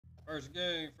First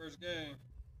game, first game.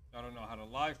 I don't know how to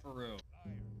lie for real.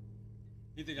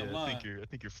 You think I'm Yeah, lying? I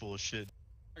think you're full of shit.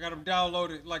 I got him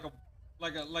downloaded like a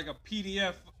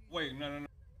PDF. Wait, no.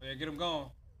 Yeah, get him going.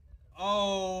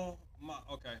 Oh my.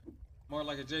 Okay, more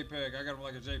like a JPEG. I got him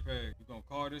like a JPEG. You gonna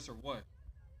call this or what?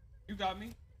 You got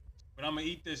me. But I'm gonna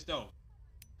eat this though.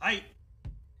 Hype.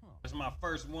 That's my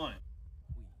first one.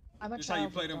 This how you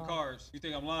play them cards. You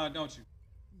think I'm lying, don't you?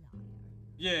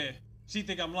 Yeah. She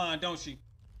think I'm lying, don't she?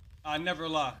 I never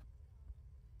lie.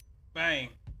 Bang.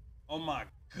 Oh my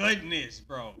goodness,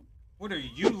 bro. What are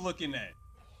you looking at?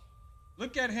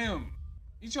 Look at him.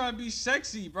 He trying to be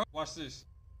sexy, bro. Watch this.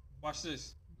 Watch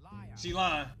this. She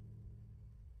lying.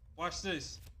 Watch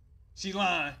this. She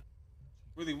lying.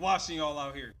 Really watching y'all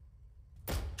out here.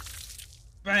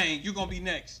 Bang. You gonna be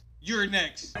next. You're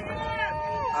next.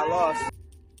 I lost.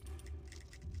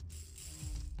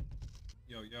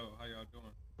 Yo, how y'all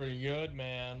doing? Pretty good,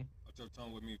 man. Watch your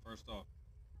tongue with me first off.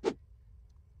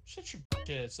 Shut your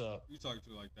ass up. You talking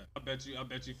to like that? I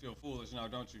bet you feel foolish now,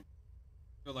 don't you?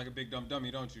 Feel like a big dumb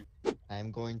dummy, don't you?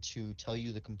 I'm going to tell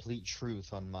you the complete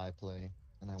truth on my play,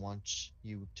 and I want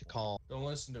you to call. Don't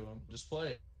listen to him. Just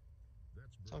play it.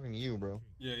 I'm talking to you, bro.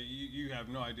 Yeah, you have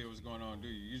no idea what's going on, do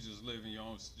you? You just live in your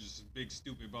own just big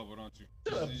stupid bubble, don't you?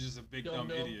 Shut up, You're just a big dumb dumb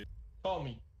dumb. idiot. Call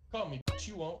me, bitch.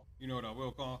 You won't. You know what I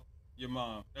will call? Your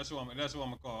mom. That's what I'm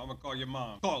gonna call. I'm gonna call your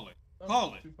mom. Call it. Oh,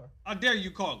 Call it. Too far. I dare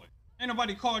you call it. Ain't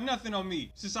nobody called nothing on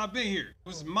me since I've been here. It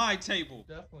was my table.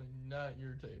 Definitely not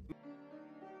your table.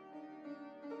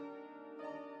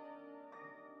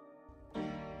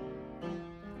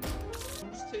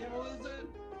 Whose table is it?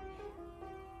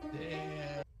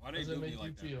 Damn. Why How they does do that me make like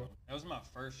you that, feel? bro? That was my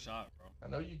first shot, bro. I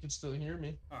know you can still hear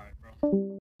me. Alright,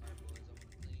 bro.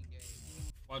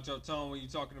 Watch your tone when you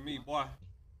talking to me, boy.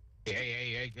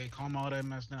 Hey, calm all that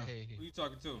mess down. Who you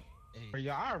talking to? Hey,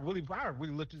 yeah, I really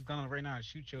lift this gun up right now and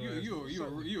shoot your ass.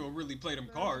 You really play them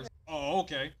cards. Oh,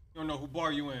 okay. You don't know who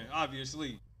bar you in,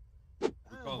 obviously. We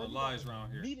call it lies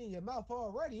around here. Beat in your mouth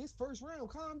already. It's first round.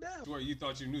 Calm down. Swear you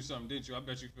thought you knew something, didn't you? I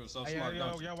bet you feel so Hey, smart,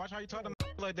 don't you? yo, watch how you talk to me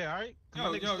like that, alright?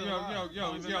 Yo. Look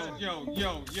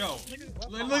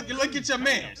at your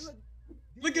mans.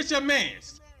 Look at your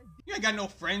mans. You ain't got no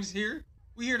friends here.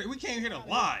 We came here to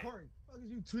lie. What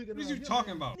is you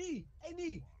talking about? Hey,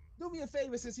 Nee, do me a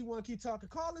favor since you want to keep talking.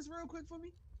 Call this real quick for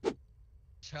me.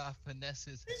 Chop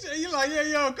finesses. You like, yeah,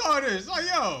 yo, call this. Like,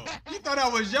 yo, you thought I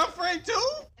was your friend too?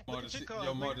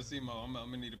 Martesimo, I'm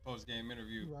gonna need a post game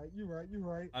interview. You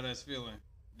right. How that's feeling?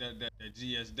 That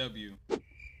GSW. But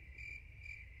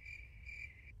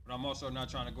I'm also not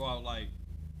trying to go out like.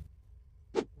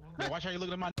 Yo, watch how you look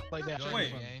at my like that.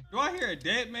 Wait, do I hear a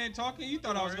dead man talking? You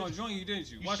thought I was gonna join you, didn't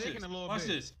you? Watch this. Watch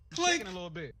this. Click. A little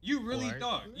bit. You really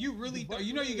thought.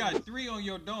 You know you got 3 on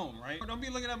your dome, right? Don't be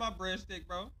looking at my breadstick,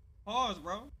 bro. Pause,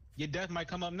 bro. Your death might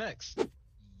come up next.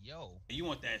 Yo. You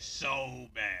want that so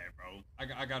bad, bro.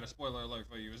 I got a spoiler alert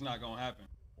for you. It's not gonna happen.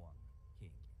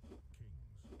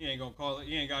 He ain't gonna call it.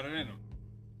 He ain't got it in him.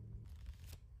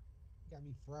 Got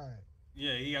me fried.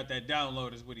 Yeah, he got that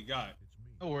download is what he got.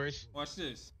 No worries. Watch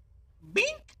this.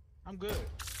 Bink! I'm good.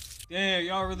 Damn,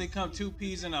 y'all really come 2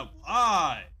 peas in a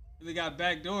pod. Really got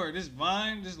backdoor. This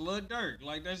Vine, this Lil Durk.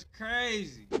 Like, that's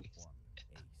crazy.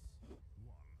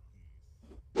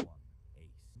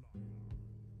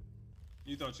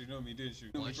 You thought you knew me, didn't you?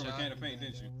 Knew me from a can of paint,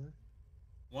 didn't you?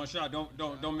 One shot,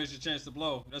 don't miss your chance to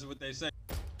blow. That's what they say.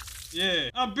 Yeah,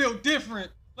 I'm built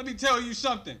different. Let me tell you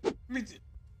something.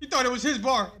 You thought it was his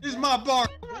bar. This is my bar.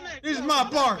 This is my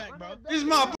bar. This is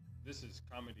my bar. This is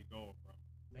comedy gold, bro.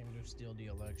 Maybe they'll steal the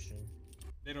election.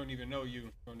 They don't even know you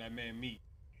from that man Meat.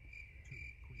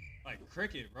 Like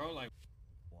cricket, bro. Like,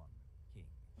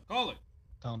 call it.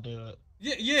 Don't do it.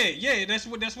 Yeah. That's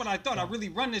what I thought. I really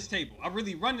run this table. I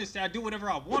do whatever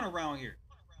I want around here.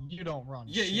 You don't run.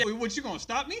 Yeah. What, you gonna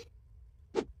stop me?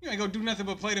 You ain't gonna do nothing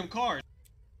but play them cards.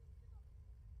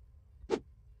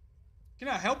 Can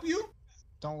I help you?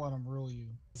 Don't let him rule you.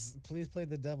 Please play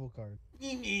the devil card.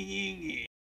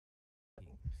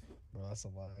 Bro, that's a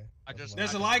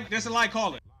lie. That's a lie.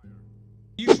 Call it.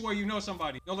 You swear you know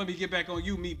somebody. Don't let me get back on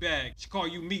you, meatbag. She call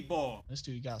you meatball. This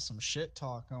dude got some shit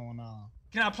talk going on.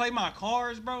 Can I play my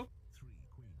cards, bro?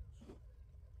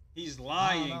 He's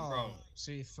lying, bro.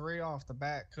 See, 3 off the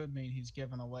bat could mean he's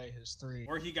giving away his 3.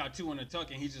 Or he got 2 in the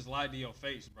tuck and he just lied to your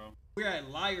face, bro. We're at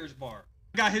Liar's Bar.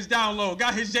 Got his download.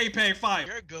 Got his JPEG file.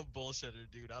 You're a good bullshitter,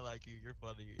 dude. I like you. You're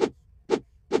funny.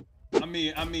 I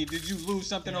mean, did you lose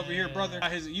something over here, brother?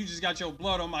 You just got your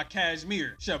blood on my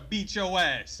cashmere. Should beat your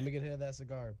ass. Let me get hit of that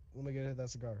cigar.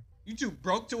 You too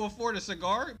broke to afford a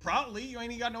cigar? Probably. You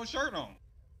ain't even got no shirt on.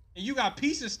 And you got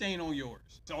pizza stain on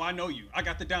yours. So I know you. I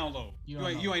got the download. You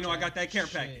ain't know I got that care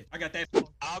package. I got that.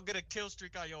 I'll get a kill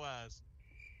streak on your ass.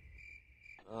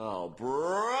 Oh,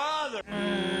 brother.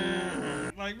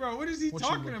 Like, bro, what is he What you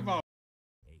talking looking about?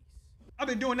 I've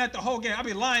been doing that the whole game. I've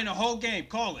been lying the whole game.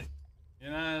 Call it. You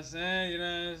know what I'm saying? You know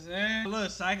what I'm saying? A little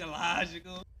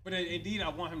psychological. But indeed, I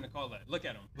want him to call that. Look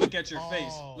at him. Look at your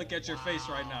face. Look at your face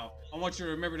right now. I want you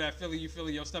to remember that feeling you feel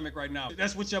in your stomach right now.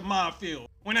 That's what your mom feel.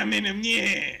 When I'm in them,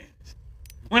 yeah.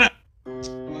 When I...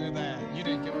 Look at that. You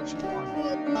didn't get what you wanted.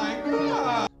 Oh my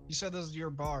God. You said this is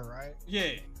your bar, right?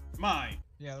 Yeah, mine.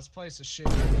 Yeah, this place is shit.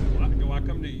 Do I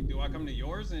come to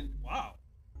yours? And wow.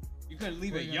 You couldn't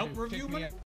leave What a you gonna Yelp do, review, kick me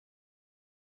man? out?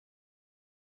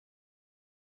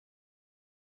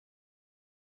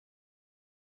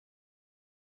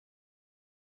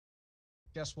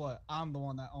 Guess what? I'm the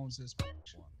one that owns this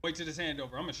bitch. Wait till this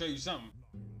handover. I'm gonna show you something.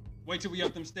 Wait till we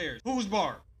up them stairs. Whose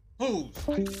bar? Whose?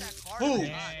 Who?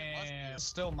 Damn, it's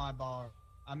still my bar.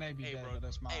 I may be dead, but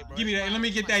it's mine. Hey, bro. Give me that. Let me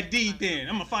get that D then.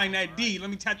 I'm gonna find that D. Let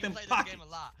me tap You them play this pockets. game a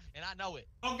lot, and I know it.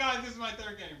 Oh God, this is my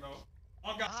third game, bro.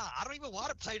 Oh God. I don't even want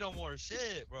to play no more.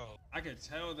 Shit, bro. I can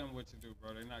tell them what to do,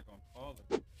 bro. They're not gonna call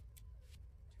it.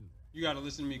 You gotta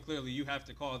listen to me clearly. You have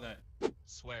to call that.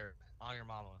 Swear it on your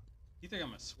mama. You think I'm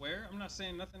gonna swear? I'm not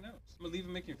saying nothing else. I'm gonna leave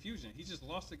him in confusion. He just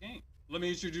lost the game. Let me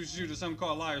introduce you to something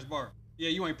called Liar's Bar. Yeah,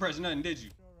 you ain't pressed nothing, did you?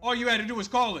 All you had to do was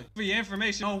call it. For your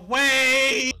information. Oh,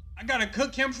 wait! I gotta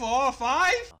cook him for all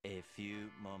 5? A few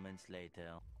moments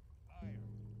later.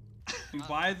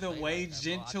 By the way,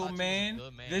 gentleman,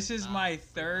 this is my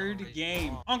third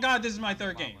game. Oh God, this is my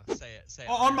third game. Say it. Say it.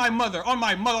 On my mother, on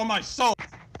my soul.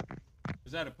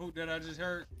 Is that a poop that I just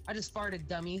heard? I just farted,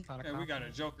 dummy. Yeah, we got a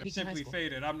Joker. Peak in high Simply school.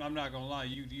 Faded. I'm not gonna lie.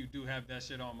 You do have that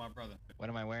shit on, my brother. What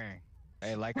am I wearing?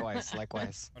 Hey, likewise,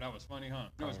 likewise. Oh, that was funny, huh?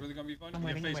 You know what's really gonna be funny? I'm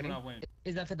Your waiting, face I'm when I waiting. win.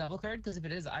 Is that the double card? Because if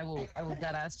it is, I will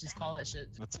dead ass just call that shit.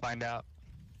 Let's find out.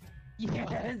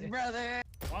 Yes, brother.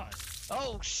 Why?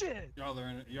 Oh shit! Y'all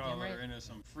are right. into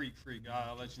some freak.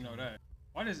 I'll let you know that.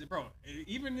 Why does it, bro?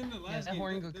 Even in the last that game,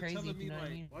 horn they're go crazy, telling me you know what I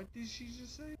like, mean? what did she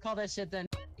just say? Call that shit then.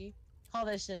 Call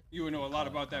that shit. You would know a lot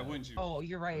about that, wouldn't you? Oh,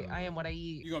 you're right. I am what I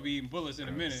eat. You're gonna be eating bullets in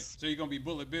a minute, so you're gonna be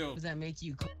Bullet Bill. Does that make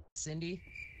you Cindy?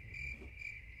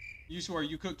 You swear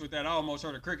you cooked with that? I almost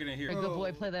heard a cricket in here. Hey, good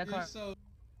boy, play that You're card. so-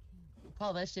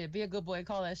 Call that shit. Be a good boy.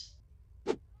 Call that shit.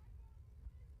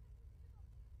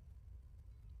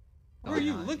 Where are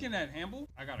you looking at, Hamble?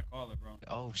 I gotta call it, bro.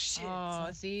 Oh shit! Oh,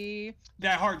 see?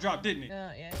 That heart dropped, didn't it?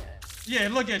 Yeah. Yeah,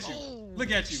 look at you. Oh, Look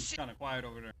at you. Kind of quiet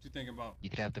over there. What you thinking about? You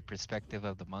could have the perspective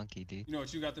of the monkey, dude. You know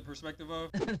what you got the perspective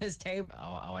of? This tape.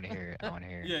 I want to hear it. I want to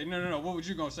hear it. Yeah, no. What was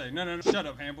you gonna say? No. Shut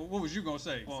up, Hamble. What was you gonna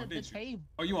say? Said the Did you? tape.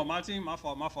 Oh, you on my team? My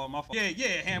fault. Yeah,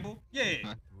 Hamble.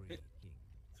 Yeah.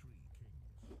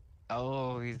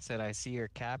 Oh, he said, I see your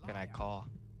cap and I call.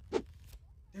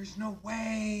 There's no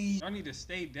way. I need to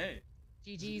stay dead.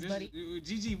 GG's, buddy.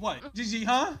 GG what? GG,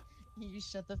 huh? You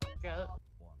shut the fuck up.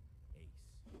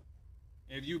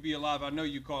 If you be alive, I know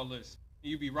you call this.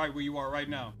 You be right where you are right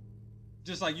now.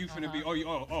 Just like you finna be.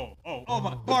 Oh,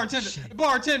 my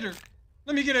bartender.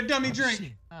 Let me get a dummy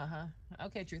drink.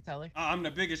 Okay, truth teller. I'm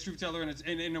the biggest truth teller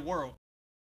in the world.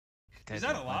 Is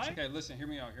that a lie? Okay, listen, hear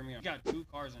me out. He got 2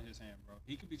 cars in his hand, bro.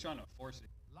 He could be trying to force it.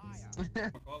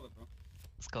 Liar. Call it, bro.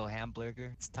 Let's go, Hamburger.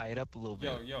 Let's tie it up a little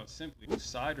bit. Yo, simply, whose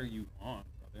side are you on,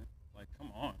 brother? Like,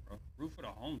 come on, bro. Root for the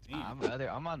home team.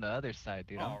 I'm on the other side,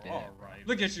 dude. I'm dead. All right.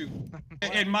 Look at you.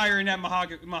 Admiring that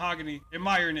mahogany.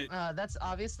 Admiring it. That's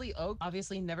obviously oak.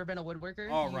 Obviously never been a woodworker.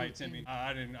 All right, Timmy.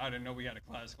 I didn't know we had a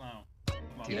class clown.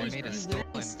 Dude, I made a stool in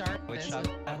wood shop.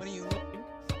 What do you mean?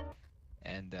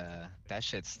 And that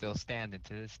shit's still standing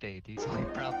to this day, dude.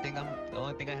 The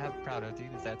only thing I have proud of,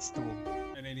 dude, is that stool.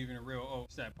 It ain't even a real oak.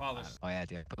 It's that polish. Oh yeah,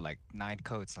 dude. I put like 9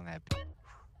 coats on that.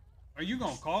 Are you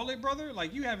gonna call it, brother?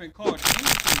 Like, you haven't called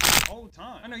anything the whole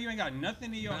time. I know you ain't got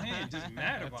nothing in your hand. Just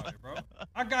mad about it, bro.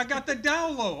 I got the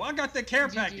download. I got the care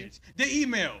package, the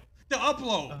email, the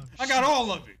upload. I got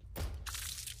all of it.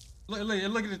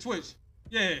 Look at the Twitch.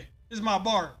 Yeah, this is my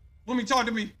bar. Let me talk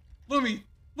to me. Let me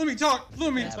talk.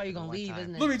 That's why you're gonna leave,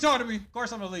 isn't it? Let me talk to me. Of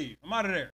course I'm gonna leave. I'm out of there.